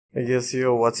I guess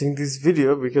you're watching this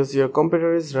video because your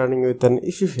computer is running with an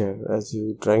issue here. As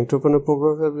you're trying to open a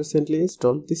program you have recently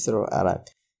installed, this error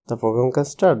arrived. The program can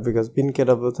start because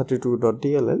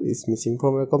binkw32.dll is missing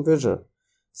from your computer.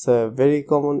 It's a very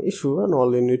common issue, and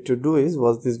all you need to do is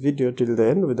watch this video till the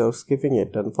end without skipping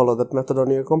it and follow that method on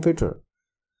your computer.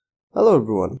 Hello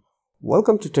everyone,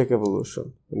 welcome to Tech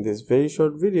Evolution. In this very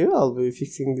short video, I'll be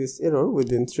fixing this error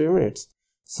within 3 minutes.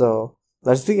 So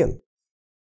let's begin.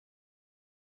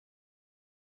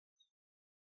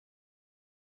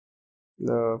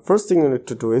 The first thing you need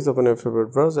to do is open your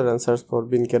favorite browser and search for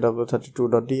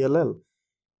binkw32.dll. You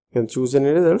can choose any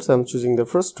results. I'm choosing the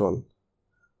first one.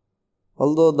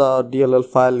 Although the DLL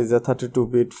file is a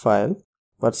 32-bit file,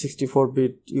 but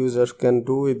 64-bit users can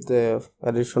do with the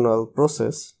additional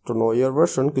process. To know your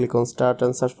version, click on Start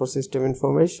and search for system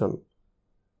information.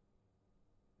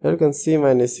 Here you can see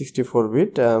mine is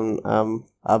 64-bit and I'm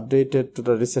updated to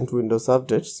the recent Windows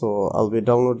update, so I'll be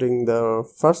downloading the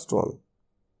first one.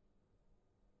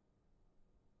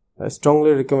 I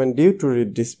strongly recommend you to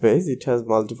read this page. It has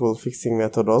multiple fixing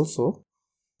method also.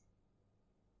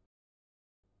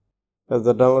 As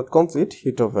the download complete,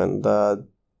 hit open. The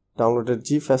downloaded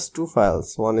zip has two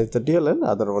files. One is the DLL,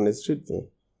 other one is readme.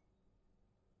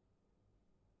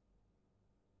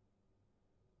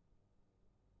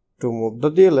 To move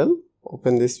the DLL,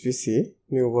 open this PC,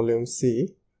 new volume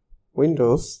C,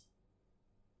 Windows,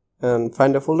 and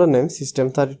find a folder named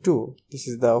System32. This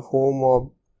is the home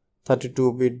of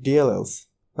 32-bit DLLs.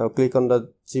 Now click on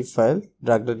the zip file,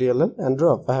 drag the DLL and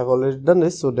drop. I have already done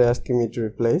this, so they're asking me to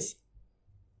replace.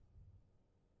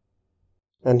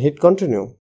 And hit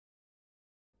continue.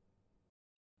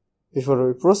 Before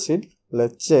we proceed,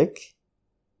 let's check.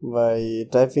 By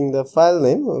typing the file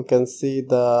name, you can see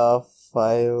the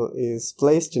file is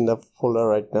placed in the folder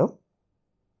right now.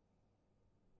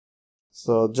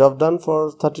 So job done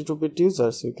for 32-bit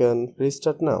users. You can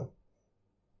restart now.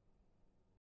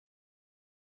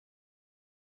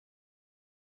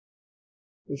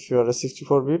 If you are a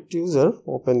 64-bit user,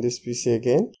 open this PC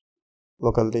again,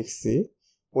 local disk C,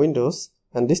 Windows,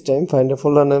 and this time find a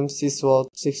folder named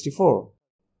syswat64.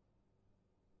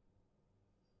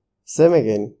 Same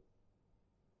again.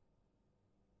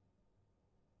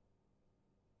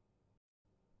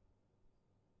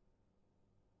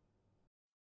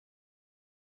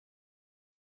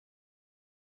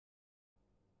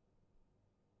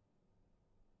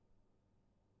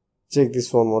 Check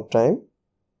this one more time.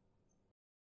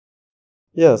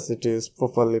 Yes, it is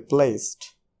properly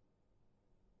placed.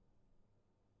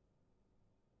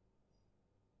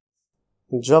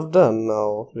 Job done.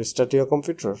 Now restart your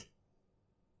computer.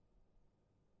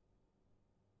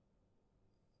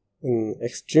 In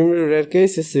extremely rare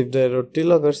cases, if the error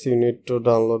still occurs, you need to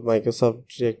download Microsoft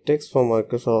DirectX from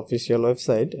Microsoft official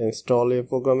website and install your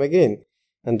program again,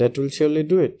 and that will surely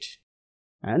do it.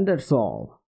 And that's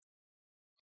all.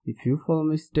 If you follow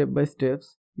me step by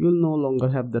steps, you'll no longer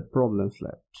have that problems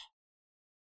left.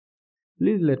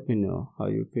 Please let me know how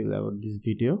you feel about this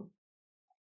video.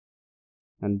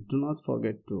 And do not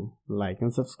forget to like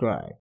and subscribe.